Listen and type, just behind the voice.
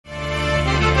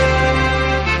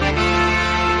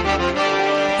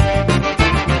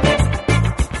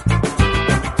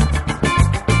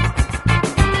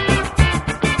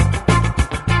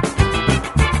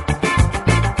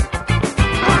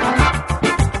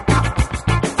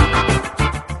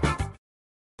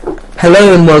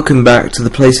Hello and welcome back to the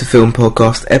Place of Film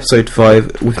podcast, episode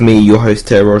 5, with me, your host,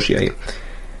 Terry Rogier.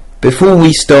 Before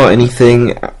we start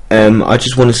anything, I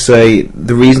just want to say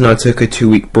the reason I took a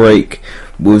 2-week break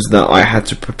was that I had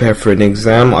to prepare for an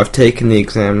exam. I've taken the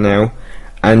exam now,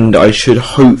 and I should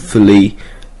hopefully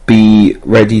be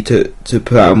ready to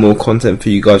put out more content for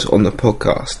you guys on the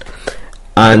podcast.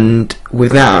 And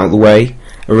with that out of the way,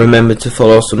 remember to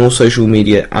follow us on all social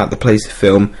media at the Place of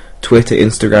Film, Twitter,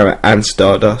 Instagram, and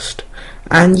Stardust.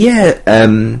 And yeah,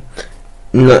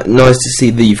 nice to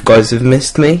see that you guys have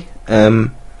missed me.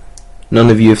 None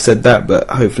of you have said that, but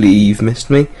hopefully you've missed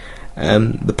me.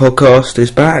 The podcast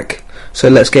is back, so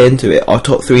let's get into it. Our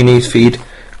top 3 news feed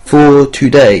for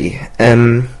today.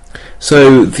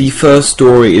 So the first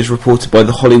story is reported by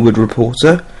The Hollywood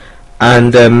Reporter,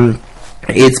 and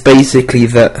it's basically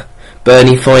that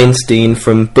Bernie Feinstein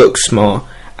from Booksmart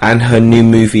and her new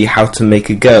movie How to Make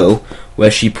a Girl,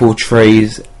 where she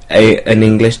portrays an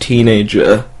English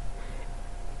teenager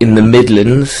in the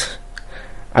Midlands,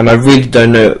 and I really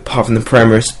don't know apart from the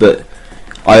premise, but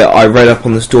I read up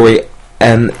on the story,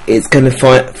 and it's going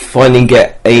to finally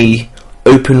get a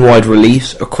open wide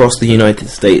release across the United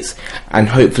States and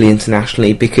hopefully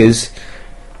internationally, because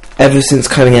ever since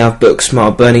coming out of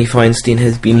Booksmart, Bernie Feinstein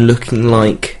has been looking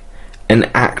like an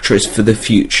actress for the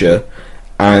future,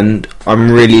 and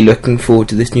I'm really looking forward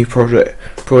to this new project.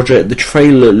 The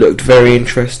trailer looked very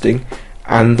interesting,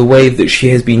 and the way that she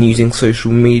has been using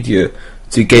social media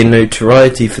to gain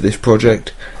notoriety for this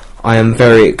project, I am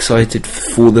very excited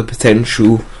for the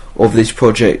potential of this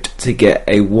project to get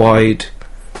a wide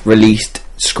released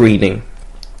screening,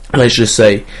 let's just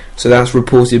say. So that's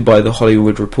reported by The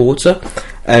Hollywood Reporter.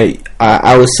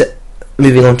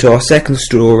 Moving on to our second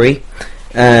story,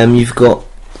 you've got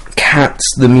Cats,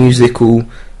 the musical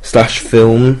 /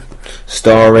 film,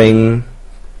 starring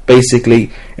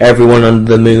basically everyone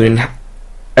under the moon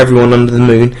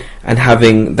and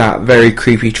having that very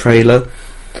creepy trailer.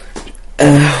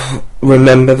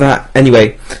 Remember that?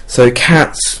 Anyway, so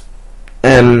Cats,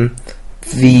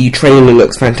 the trailer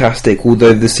looks fantastic,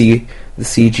 although the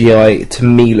CGI to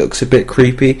me looks a bit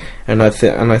creepy, and I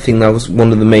think that was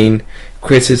one of the main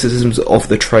criticisms of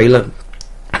the trailer.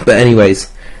 But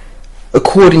anyways,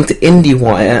 according to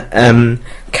IndieWire,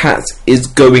 Cats is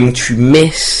going to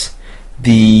miss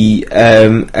the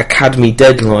Academy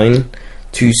deadline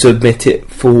to submit it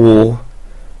for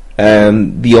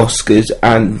the Oscars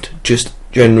and just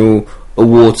general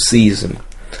awards season.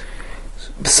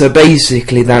 So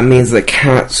basically that means that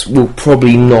Cats will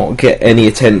probably not get any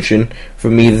attention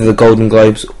from either the Golden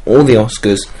Globes or the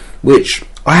Oscars, which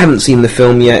I haven't seen the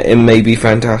film yet. It may be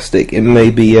fantastic, it may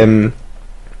be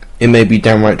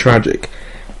downright tragic,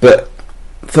 but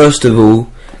first of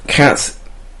all, Cats,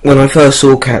 when I first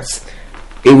saw Cats,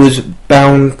 it was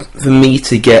bound for me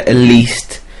to get at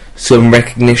least some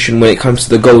recognition when it comes to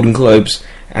the Golden Globes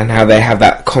and how they have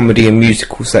that comedy and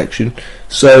musical section.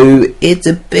 So it's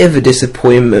a bit of a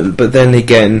disappointment, but then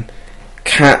again,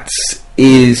 Cats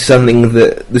is something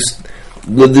that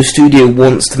the studio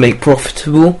wants to make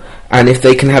profitable, and if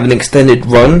they can have an extended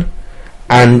run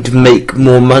and make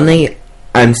more money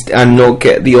and not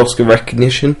get the Oscar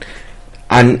recognition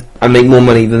and make more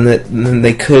money than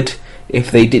they could if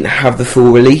they didn't have the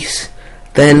full release,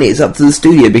 then it's up to the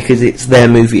studio, because it's their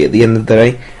movie at the end of the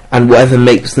day, and whatever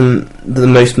makes them the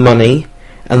most money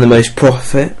and the most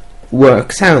profit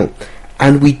works out.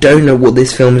 And we don't know what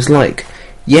this film is like.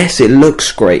 Yes, it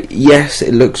looks great. Yes,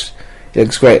 it looks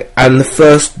great, and the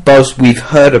first buzz we've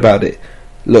heard about it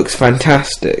looks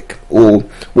fantastic, or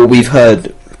what we've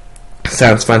heard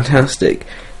sounds fantastic,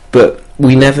 but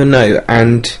we never know.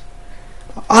 And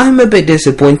I'm a bit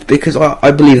disappointed, because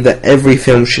I believe that every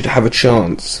film should have a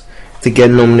chance to get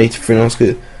nominated for an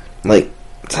Oscar, like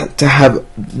to have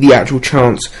the actual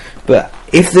chance. But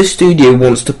if the studio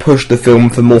wants to push the film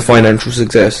for more financial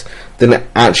success than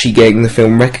actually getting the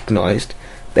film recognised,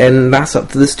 then that's up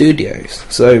to the studios.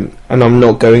 So, and I'm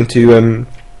not going to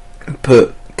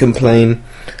complain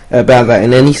about that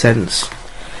in any sense.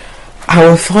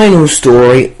 Our final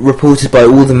story, reported by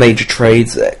all the major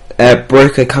trades,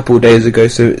 broke a couple of days ago,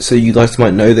 so you guys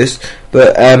might know this,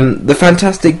 but the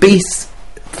Fantastic Beasts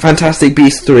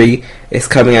 3 is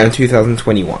coming out in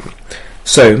 2021.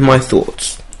 So, my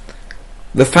thoughts.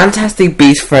 The Fantastic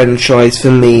Beasts franchise,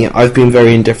 for me, I've been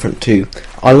very indifferent to.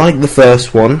 I like the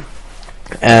first one.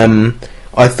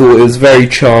 I thought it was very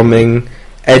charming.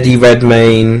 Eddie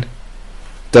Redmayne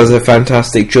does a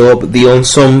fantastic job. The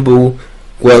ensemble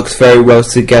works very well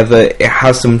together. It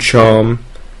has some charm,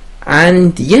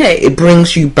 and yeah, it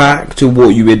brings you back to what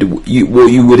you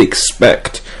would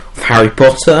expect of Harry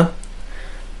Potter.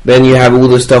 Then you have all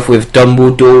the stuff with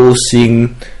Dumbledore,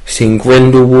 seeing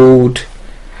Grindelwald.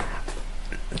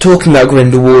 Talking about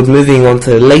Grindelwald, moving on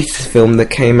to the latest film that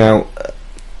came out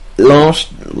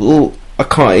I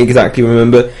can't exactly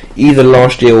remember, either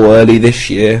last year or early this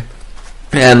year.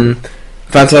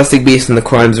 Fantastic Beasts and the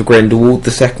Crimes of Grindelwald,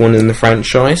 the second one in the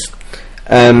franchise.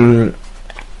 I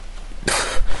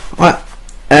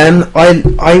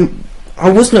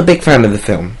wasn't a big fan of the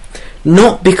film,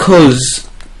 not because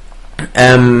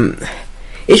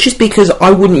it's just because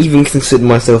I wouldn't even consider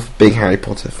myself a big Harry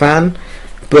Potter fan,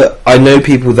 but I know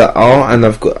people that are, and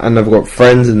I've got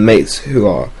friends and mates who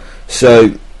are.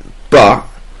 So, but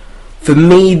for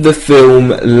me, the film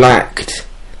lacked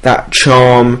that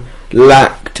charm,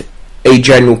 lacked a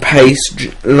general pace,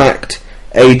 lacked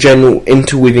a general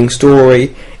interweaving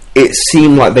story. It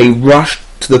seemed like they rushed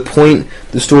to the point,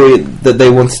 the story that they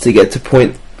wanted to get to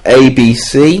point A, B,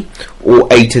 C, or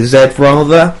A to Z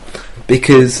rather,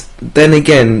 because then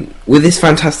again, with this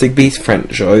Fantastic Beasts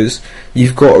franchise,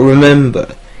 you've got to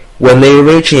remember, when they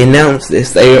originally announced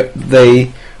this,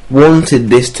 they wanted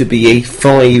this to be a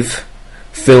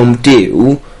 5-film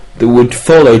deal that would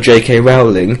follow J.K.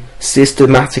 Rowling,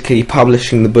 systematically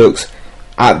publishing the books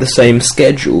at the same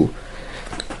schedule.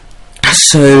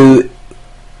 So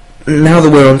now that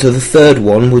we're on to the third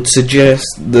one, would suggest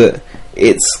that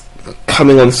it's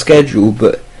coming on schedule,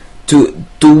 but do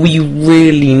we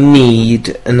really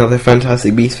need another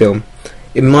Fantastic Beasts film?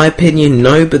 In my opinion,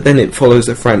 no, but then it follows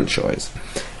a franchise.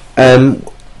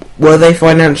 Were they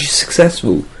financially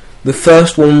successful? The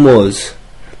first one was.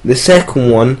 The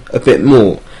second one, a bit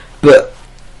more. But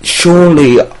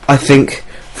surely, I think,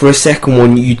 for a second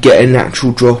one, you'd get a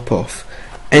natural drop-off.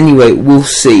 Anyway, we'll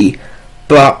see.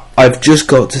 But I've just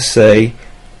got to say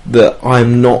that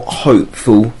I'm not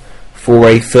hopeful for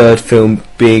a third film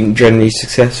being generally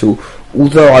successful.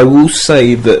 Although I will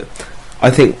say that I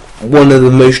think one of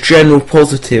the most general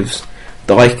positives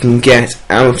that I can get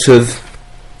out of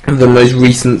the most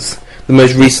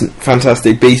recent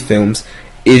Fantastic Beasts films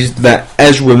is that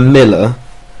Ezra Miller,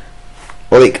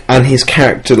 and his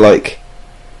character,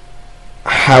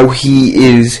 how he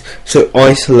is so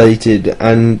isolated,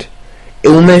 and it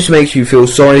almost makes you feel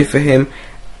sorry for him,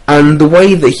 and the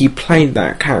way that he played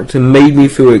that character made me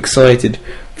feel excited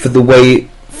for the way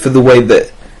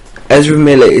that Ezra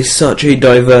Miller is such a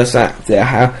diverse actor,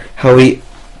 how he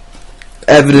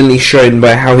evidently shown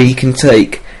by how he can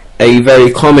take a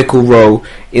very comical role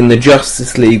in the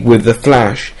Justice League with the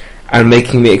Flash and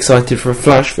making me excited for a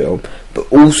Flash film,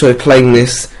 but also playing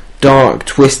this dark,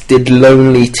 twisted,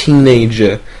 lonely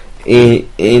teenager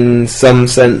in some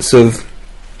sense of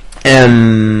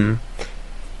the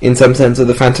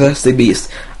Fantastic Beasts.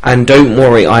 And don't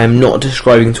worry, I am not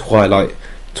describing Twilight.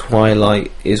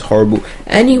 Twilight is horrible.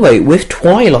 Anyway, with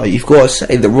Twilight, you've got to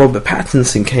say that Robert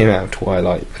Pattinson came out of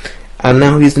Twilight, and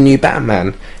now he's the new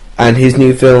Batman, and his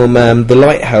new film, The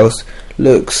Lighthouse,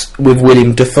 with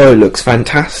William Dafoe, looks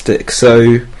fantastic.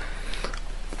 So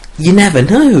you never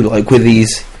know, with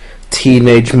these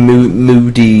teenage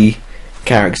moody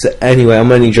characters. Anyway,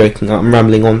 I'm only joking, I'm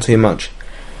rambling on too much.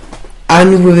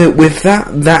 And with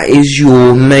that is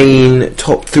your main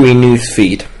top 3 news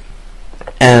feed.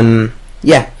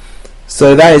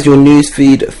 So that is your news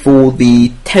feed for the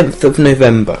 10th of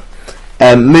November.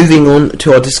 Moving on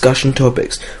to our discussion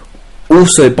topics.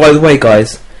 Also, by the way,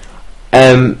 guys,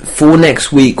 for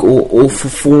next week or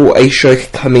for a show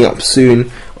coming up soon,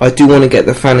 I do want to get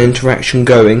the fan interaction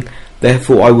going.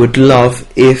 Therefore, I would love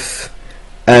if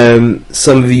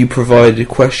some of you provided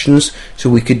questions so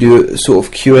we could do a sort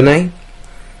of Q&A.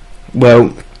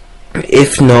 Well,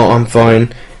 if not, I'm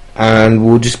fine, and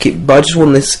we'll just keep. But I just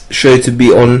want this show to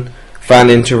be on fan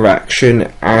interaction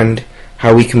and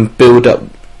how we can build up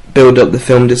the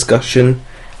film discussion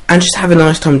and just have a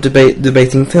nice time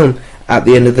debating film at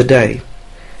the end of the day.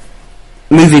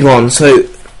 Moving on, so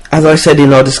as I said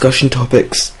in our discussion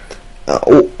topics,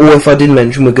 or if I didn't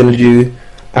mention, we're going to do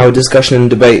our discussion and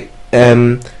debate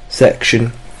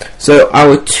section. So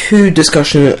our 2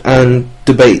 discussion and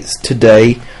debates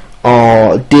today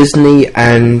are Disney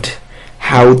and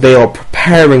how they are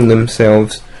preparing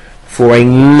themselves for a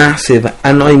massive,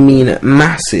 and I mean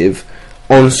massive,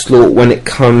 onslaught when it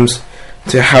comes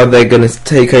to how they're going to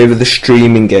take over the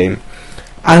streaming game.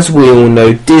 As we all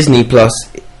know, Disney Plus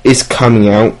is coming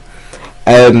out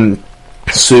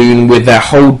soon with their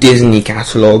whole Disney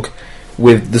catalogue,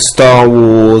 with the Star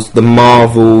Wars, the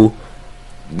Marvel,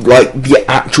 the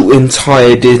actual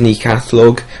entire Disney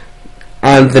catalogue,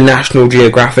 and the National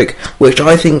Geographic, which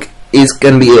I think is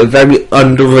going to be a very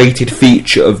underrated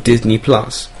feature of Disney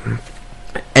Plus.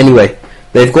 Anyway,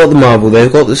 they've got the Marvel,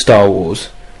 they've got the Star Wars,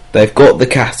 they've got the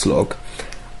catalogue.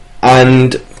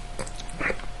 And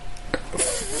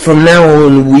from now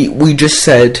on, we just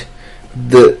said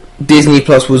that Disney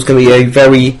Plus was going to be a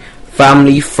very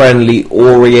family-friendly,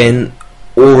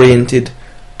 oriented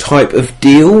type of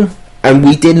deal, and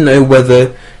we didn't know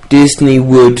whether Disney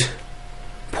would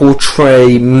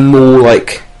portray more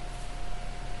like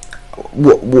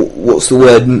what's the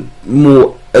word,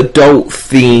 more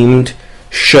adult-themed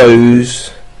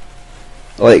shows,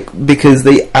 like, because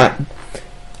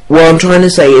what I'm trying to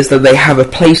say is that they have a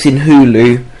place in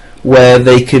Hulu where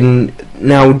they can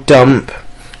now dump,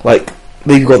 like,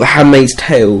 they've got The Handmaid's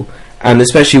Tale, and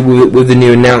especially with the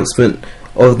new announcement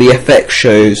of the FX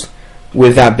shows,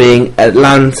 with that being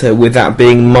Atlanta, with that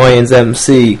being Mayans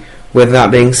MC, with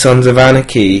that being Sons of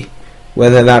Anarchy,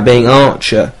 whether that being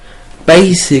Archer.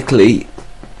 Basically,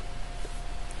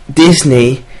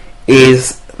 Disney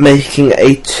is making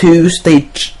a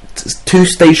two-staged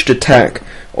attack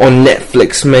on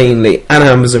Netflix mainly and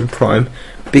Amazon Prime,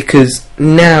 because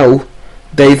now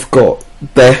they've got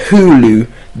their Hulu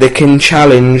that can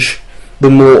challenge the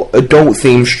more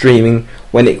adult-themed streaming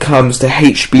when it comes to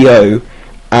HBO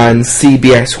and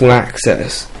CBS All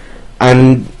Access,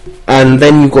 and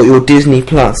then you've got your Disney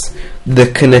Plus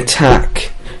that can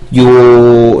attack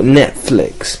your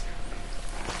Netflix.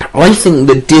 I think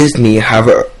that Disney have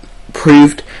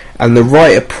proved and the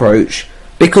right approach,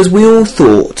 because we all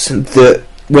thought that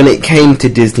when it came to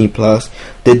Disney Plus,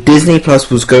 that Disney Plus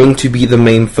was going to be the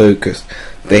main focus.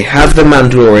 They have The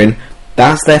Mandalorian,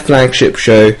 that's their flagship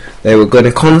show, they were going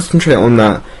to concentrate on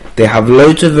that. They have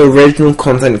loads of original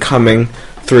content coming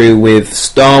through with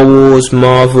Star Wars,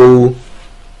 Marvel,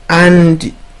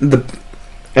 and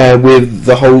with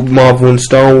the whole Marvel and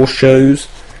Star Wars shows.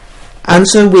 And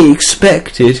so we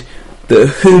expected that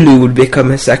Hulu would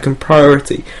become a second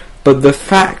priority. But the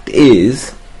fact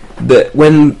is that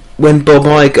when Bob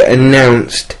Iger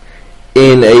announced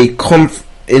in a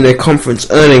conference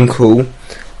earning call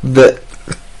that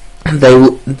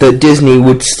Disney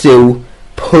would still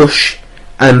push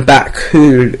and back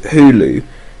Hulu,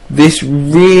 this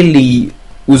really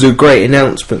was a great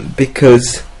announcement,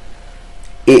 because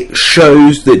it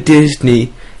shows that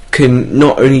Disney can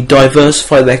not only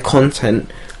diversify their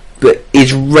content, but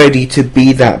is ready to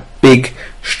be that big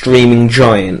streaming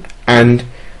giant. And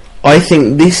I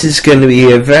think this is going to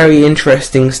be a very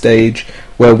interesting stage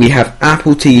where we have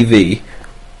Apple TV,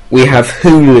 we have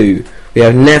Hulu, we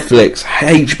have Netflix,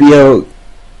 HBO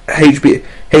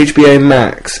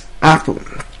Max, Apple.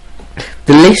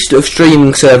 The list of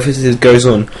streaming services goes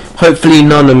on. Hopefully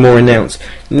none are more announced.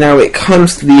 Now it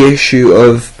comes to the issue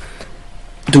of,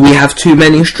 do we have too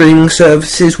many streaming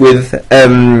services with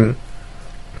and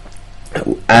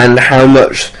how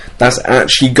much that's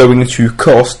actually going to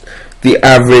cost the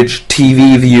average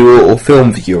TV viewer or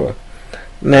film viewer.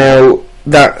 Now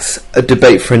that's a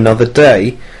debate for another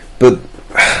day, but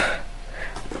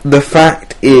the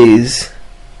fact is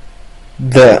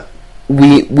that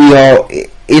we are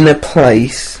in a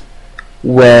place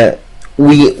where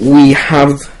we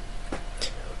have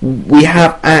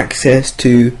access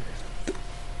to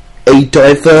a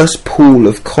diverse pool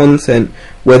of content,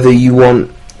 whether you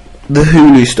want the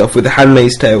Hulu stuff with The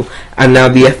Handmaid's Tale, and now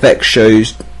the FX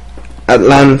shows,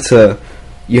 Atlanta,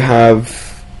 you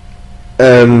have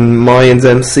Mayans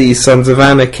MC, Sons of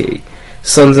Anarchy.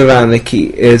 Sons of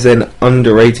Anarchy is an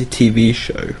underrated TV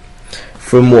show,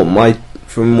 from what my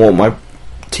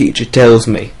teacher tells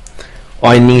me.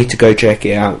 I need to go check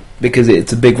it out, because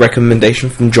it's a big recommendation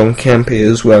from John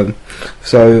Campier as well,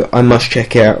 so I must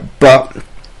check it out. But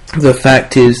the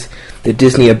fact is that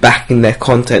Disney are backing their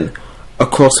content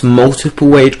across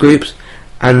multiple age groups,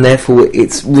 and therefore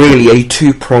it's really a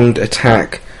two-pronged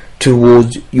attack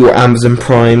towards your Amazon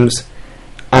Primes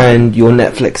and your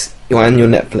Netflix.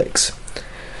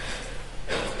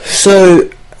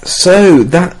 So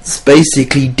that's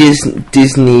basically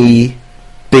Disney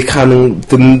becoming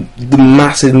the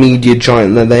massive media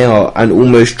giant that they are, and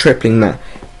almost tripling that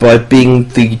by being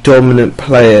the dominant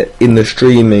player in the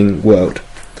streaming world.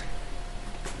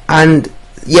 And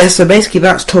yes, so basically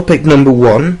that's topic number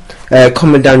one.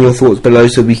 Comment down your thoughts below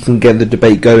so we can get the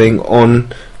debate going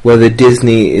on whether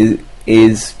Disney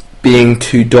is being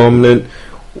too dominant.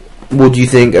 What do you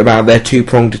think about their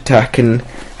two-pronged attack, and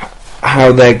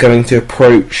how they're going to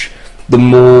approach the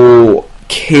more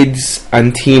kids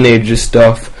and teenager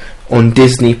stuff on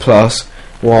Disney Plus,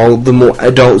 while the more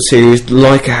adult series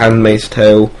like A Handmaid's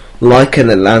Tale, like an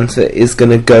Atlanta, is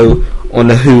going to go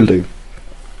on a Hulu.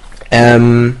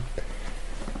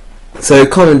 So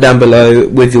comment down below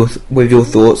with your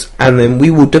thoughts, and then we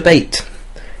will debate.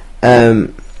 Now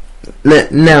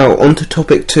on to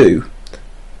topic 2.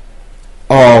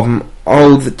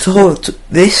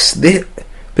 This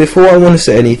before I want to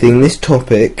say anything, this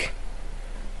topic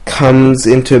comes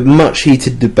into much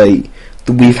heated debate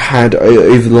that we've had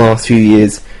over the last few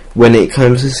years when it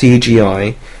comes to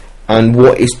CGI and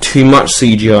what is too much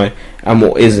CGI and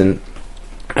what isn't.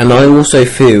 And I also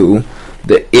feel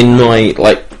that in my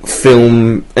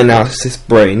film analysis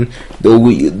brain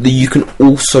that you can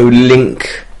also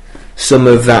link some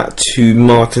of that to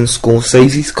Martin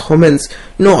Scorsese's comments,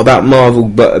 not about Marvel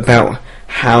but about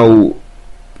how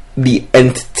the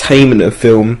entertainment of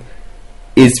film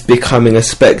is becoming a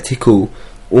spectacle,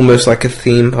 almost like a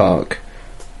theme park,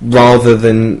 rather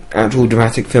than actual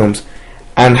dramatic films,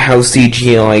 and how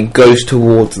CGI goes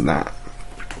towards that.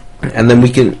 And then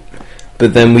we could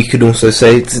also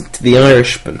say it's to The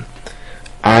Irishman,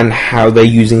 and how they're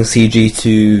using CG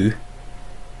to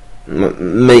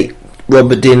make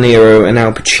Robert De Niro and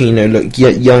Al Pacino look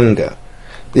yet younger.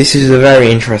 This is a very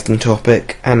interesting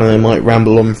topic, and I might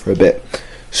ramble on for a bit.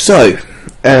 So,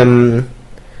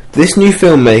 this new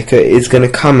filmmaker is going to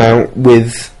come out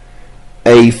with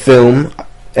a film.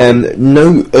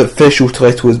 No official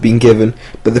title has been given,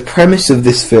 but the premise of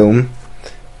this film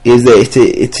is that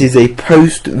it is a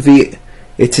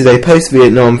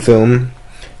post-Vietnam film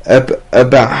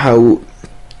about how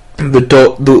the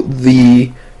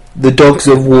dogs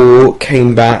of war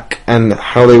came back and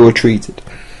how they were treated.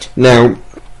 Now,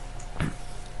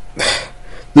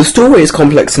 the story is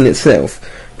complex in itself,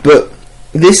 but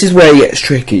this is where it gets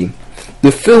tricky. The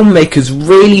filmmakers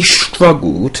really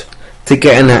struggled to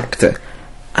get an actor,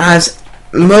 as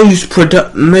most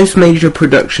major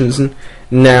productions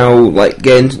now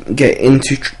get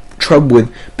into trouble with,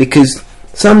 because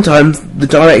sometimes the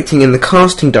directing and the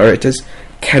casting directors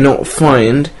cannot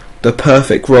find the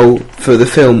perfect role for the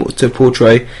film to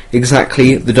portray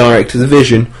exactly the director's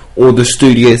vision or the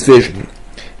studio's vision.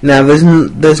 Now,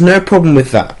 there's no problem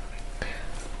with that.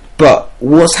 But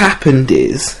what's happened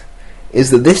is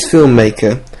that this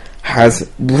filmmaker has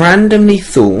randomly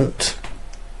thought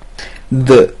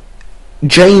that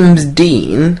James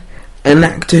Dean, an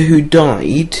actor who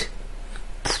died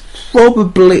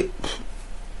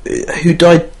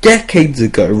decades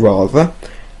ago rather,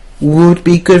 would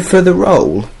be good for the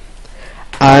role.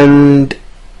 And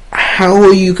how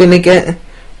are you going to get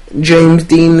James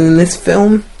Dean in this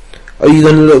film? Are you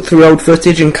going to look through old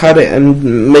footage and cut it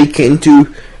and make it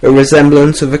into a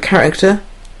resemblance of a character?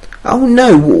 Oh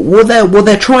no, what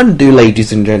they're trying to do,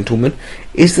 ladies and gentlemen,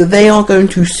 is that they are going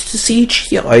to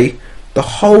CGI the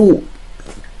whole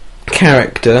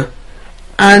character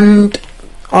and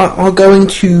are going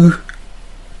to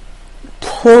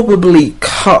probably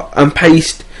cut and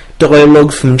paste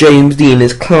dialogues from James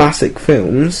Dean's classic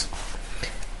films.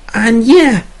 And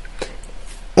yeah,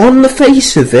 on the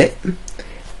face of it,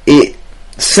 it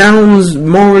sounds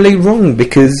morally wrong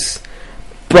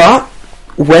but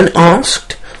when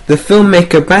asked, the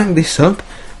filmmaker backed this up.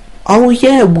 Oh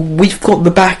yeah, we've got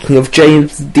the backing of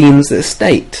James Dean's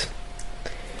estate.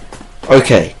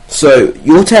 Okay, so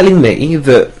you're telling me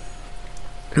that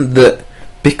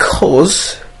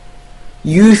because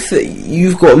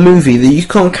you've got a movie that you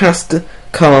can't cast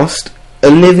a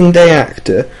living day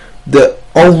actor, that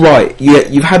alright,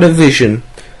 you've had a vision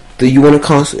that you want to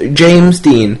cast James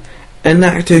Dean, an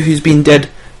actor who's been dead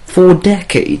for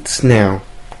decades now,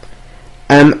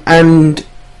 and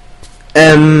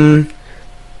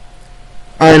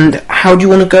how do you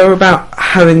want to go about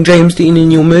having James Dean in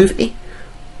your movie,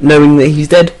 knowing that he's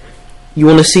dead? You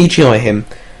want to CGI him?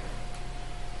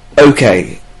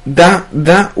 Okay,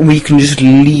 that we can just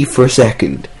leave for a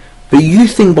second. But you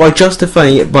think by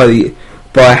justifying it by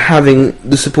having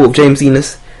the support of James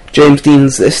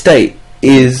Dean's estate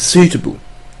is suitable?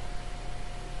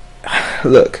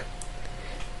 Look,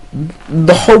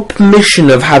 the whole permission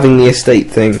of having the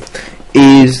estate thing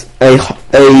is a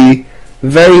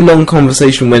very long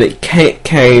conversation when it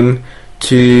came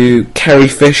to Carrie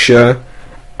Fisher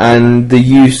and the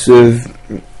use of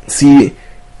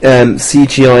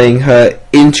CGIing her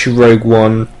into Rogue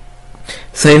One.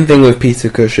 Same thing with Peter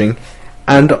Cushing.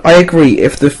 And I agree,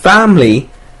 if the family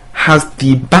has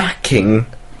the backing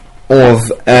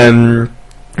of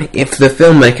if the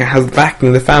filmmaker has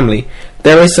backing the family,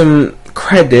 there is some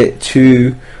credit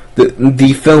to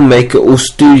the filmmaker or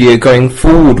studio going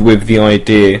forward with the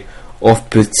idea of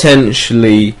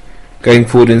potentially going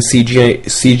forward and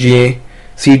CGIing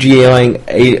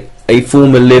a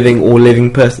former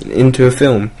living person into a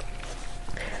film.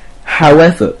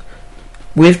 However,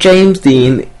 with James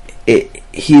Dean,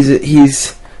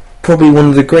 he's probably one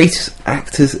of the greatest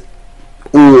actors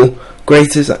of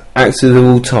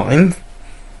all time,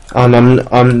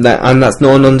 and that's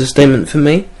not an understatement for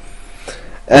me.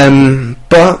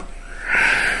 But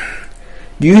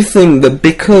you think that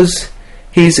because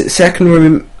his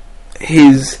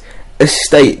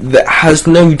estate that has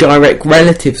no direct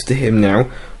relatives to him now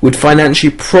would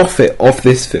financially profit off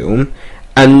this film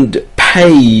and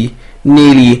pay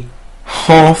nearly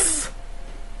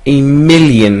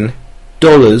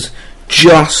 $500,000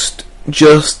 just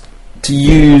to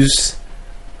use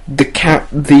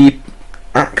the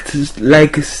actor's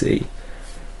legacy?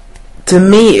 To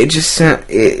me,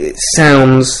 it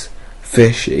sounds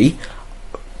fishy.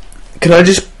 Can I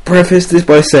just preface this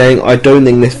by saying I don't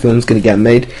think this film's going to get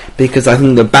made, because I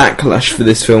think the backlash for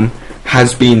this film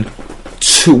has been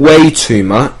way too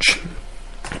much.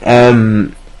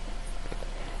 And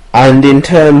in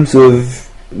terms of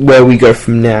where we go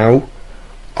from now,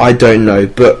 I don't know.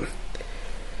 But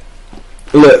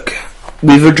look,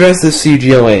 we've addressed the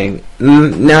CGIing.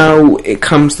 Now it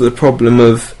comes to the problem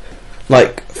of,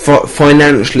 like,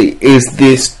 financially, is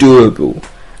this doable?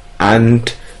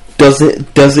 And does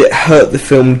it hurt the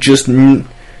film?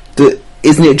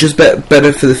 Isn't it just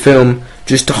better for the film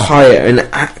just to hire an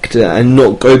actor and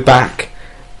not go back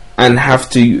and have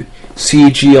to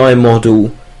CGI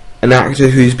model an actor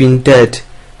who's been dead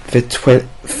for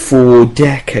 4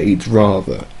 decades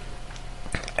rather?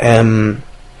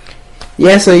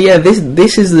 This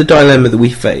is the dilemma that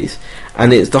we face,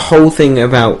 and it's the whole thing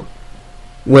about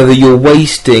whether you're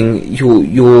wasting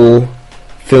your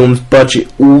film's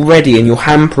budget already and you're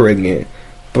hampering it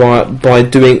by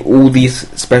doing all these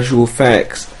special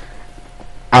effects,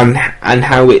 and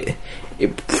how it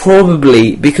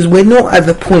probably, because we're not at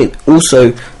the point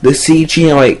also the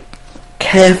CGI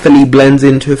carefully blends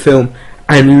into a film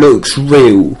and looks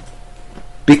real,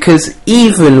 because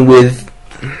even with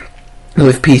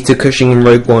Peter Cushing in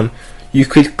Rogue One, you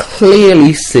could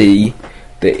clearly see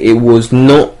that it was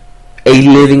not a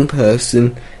living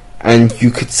person, and you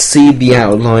could see the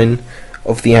outline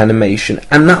of the animation.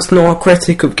 And that's not a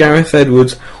critic of Gareth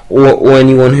Edwards or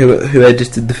anyone who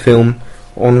edited the film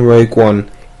on Rogue One.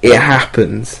 It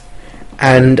happens,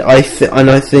 and I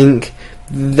think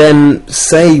them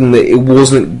saying that it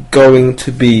wasn't going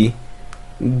to be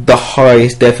the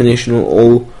highest definition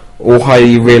or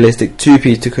highly realistic to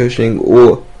Peter Cushing,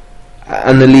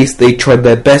 and at least they tried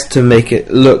their best to make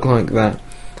it look like that,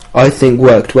 I think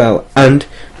worked well, and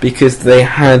because they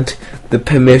had the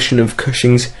permission of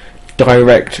Cushing's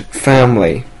direct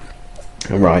family.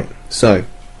 Right, so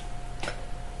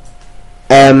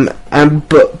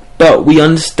but we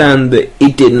understand that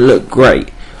it didn't look great.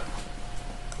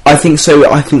 I think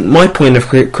my point of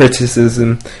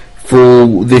criticism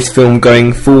for this film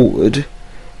going forward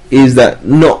is that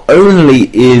not only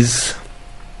is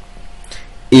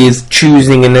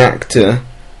choosing an actor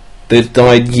that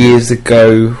died years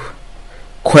ago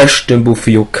questionable for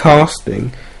your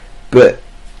casting,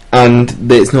 and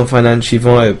that it's not financially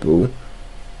viable,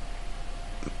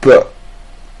 but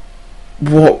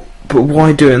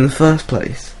why do it in the first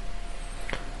place?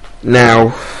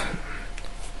 Now,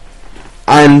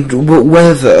 and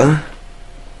whether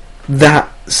that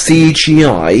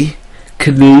CGI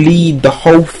could lead the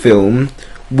whole film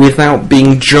without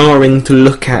being jarring to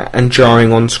look at and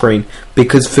jarring on screen.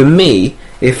 Because for me,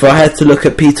 if I had to look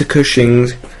at Peter Cushing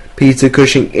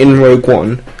in Rogue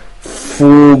One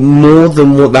for more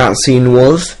than what that scene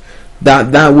was,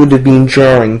 that would have been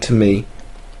jarring to me.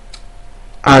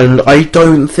 And I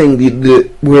don't think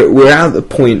that we're at the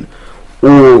point,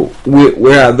 or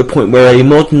we're at the point where a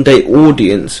modern day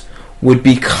audience would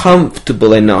be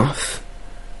comfortable enough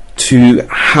to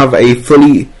have a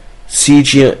fully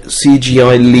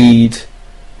CGI lead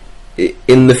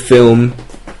in the film,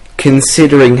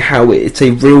 considering how it's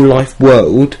a real life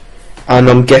world, and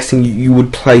I'm guessing you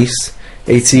would place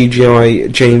a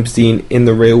CGI James Dean in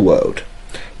the real world.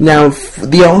 Now,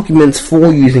 the arguments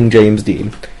for using James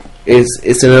Dean is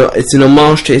it's an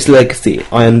homage to his legacy.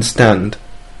 I understand.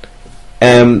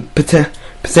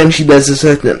 Potentially, there's a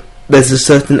certain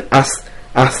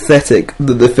aesthetic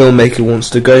that the filmmaker wants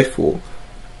to go for,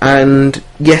 and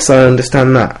yes, I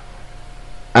understand that.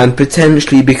 And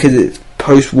potentially because it's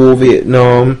post-war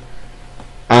Vietnam,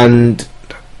 and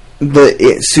that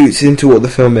it suits into what the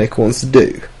filmmaker wants to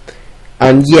do.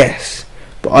 And yes,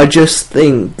 but I just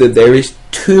think that there is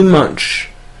too much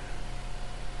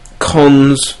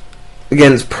cons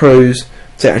against pros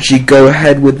to actually go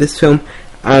ahead with this film.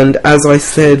 And as I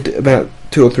said about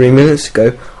 2 or 3 minutes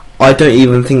ago, I don't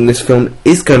even think this film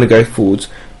is going to go forwards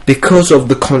because of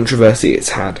the controversy it's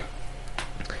had.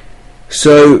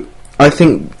 So I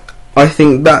think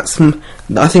that's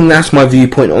my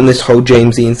viewpoint on this whole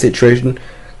James Dean situation.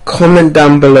 Comment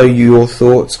down below your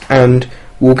thoughts, and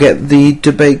we'll get the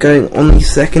debate going on the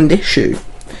second issue.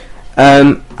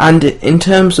 And in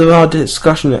terms of our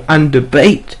discussion and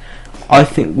debate, I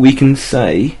think we can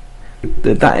say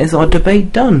that is our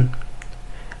debate done.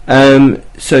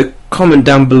 So comment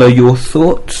down below your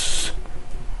thoughts,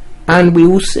 and we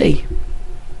will see.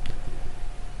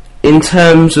 In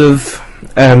terms of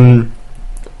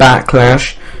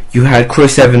backlash, you had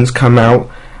Chris Evans come out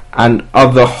and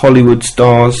other Hollywood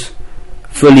stars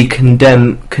fully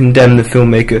condemn the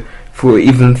filmmaker for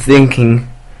even thinking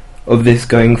of this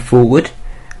going forward.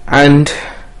 And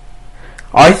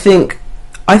I think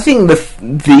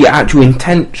the actual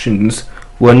intentions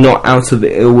were not out of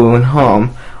ill will and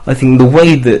harm. I think the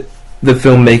way that the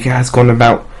filmmaker has gone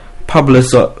about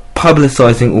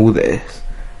publicising all this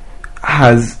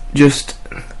has just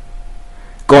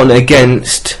gone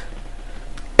against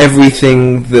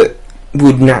everything that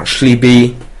would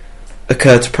naturally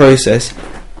occur to process,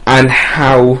 and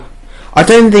how I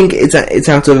don't think it's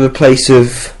out of a place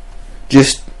of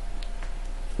just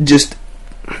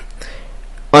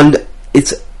and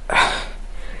it's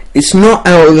not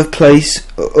out of a place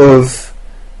of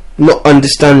not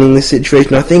understanding the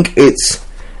situation. I think it's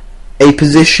a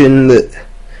position that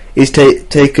is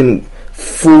taken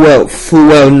full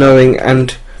well knowing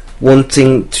and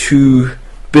wanting to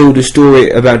build a story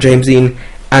about James Dean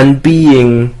and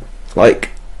being like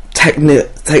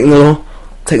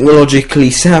technologically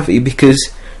savvy,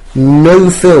 because no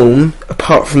film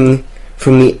apart from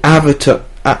Avatar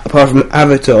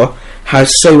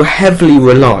has so heavily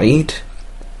relied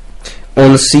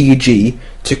on CG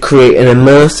to create an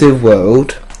immersive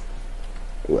world.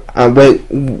 But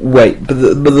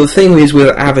the thing is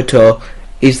with Avatar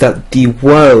is that the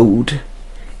world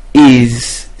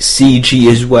is CG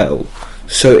as well,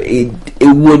 so it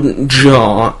wouldn't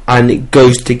jar, and it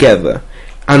goes together.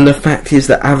 And the fact is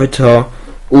that Avatar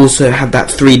also had that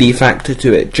 3D factor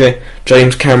to it.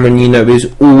 James Cameron, is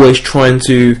always trying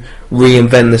to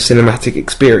reinvent the cinematic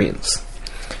experience.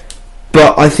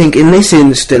 But I think in this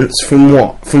instance, from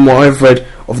what I've read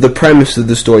of the premise of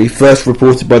the story, first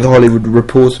reported by the Hollywood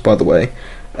Reporter, by the way,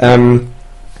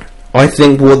 I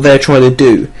think what they're trying to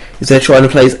do is they're trying to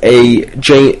place a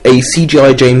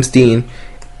CGI James Dean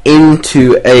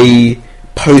into a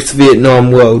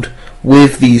post-Vietnam world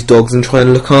with these dogs and try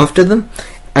and look after them.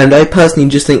 And I personally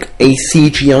just think a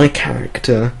CGI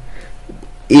character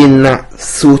in that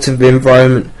sort of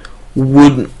environment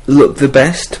wouldn't look the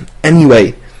best.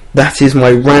 Anyway, that is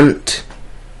my rant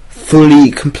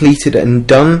fully completed and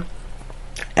done.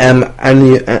 And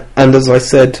as I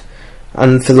said,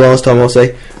 and for the last time I'll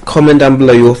say, comment down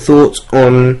below your thoughts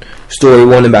on story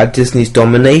 1 about Disney's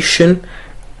Domination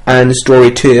and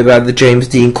story 2 about the James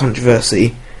Dean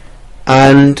controversy.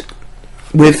 And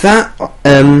with that,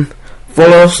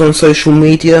 follow us on social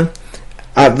media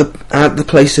at the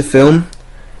Place of Film,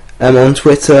 on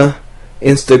Twitter,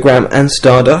 Instagram and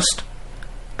Stardust.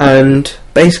 And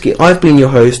basically, I've been your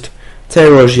host,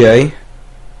 Terry Rogier,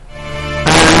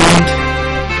 and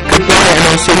goodbye, and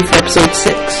I'll see you for episode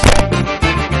 6.